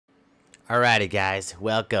Alrighty, guys,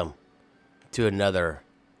 welcome to another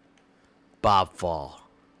Bob Fall.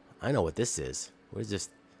 I know what this is. What is this?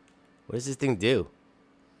 What does this thing do?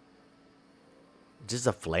 Just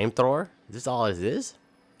a flamethrower? Is this all it is?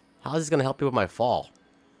 How is this gonna help me with my fall?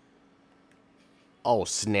 Oh,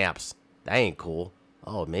 snaps. That ain't cool.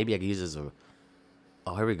 Oh, maybe I can use this as a...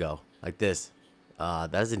 Oh, here we go. Like this.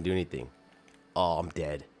 That doesn't do anything. Oh, I'm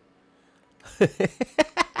dead.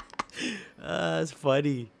 That's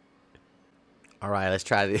funny. Alright, let's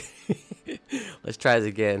try this. Let's try this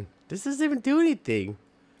again. This doesn't even do anything.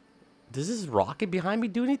 Does this rocket behind me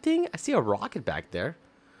do anything? I see a rocket back there.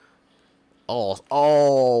 Oh,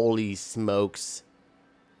 holy smokes.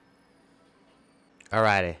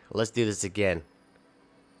 Alrighty, let's do this again.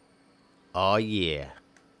 Oh, yeah.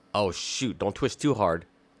 Oh, shoot. Don't twist too hard.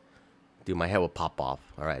 Dude, my head will pop off.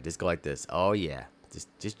 Alright, just go like this. Oh, yeah.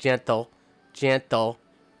 Just gentle. Gentle.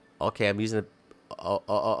 Okay, I'm using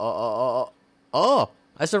the... Oh,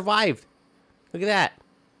 I survived. Look at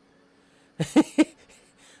that.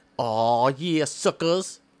 Oh, yeah,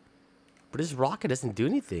 suckers. But this rocket doesn't do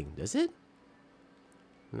anything, does it?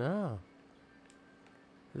 No.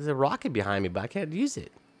 There's a rocket behind me, but I can't use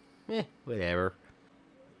it. Whatever.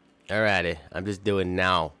 Alrighty, I'm just doing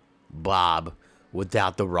now Bob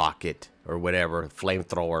without the rocket or whatever,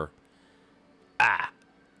 flamethrower.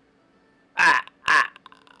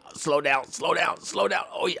 Slow down, slow down, slow down.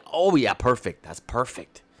 Oh yeah, perfect. That's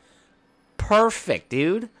perfect. Perfect,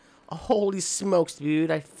 dude. Holy smokes,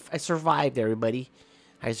 dude. I survived, everybody.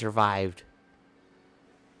 I survived.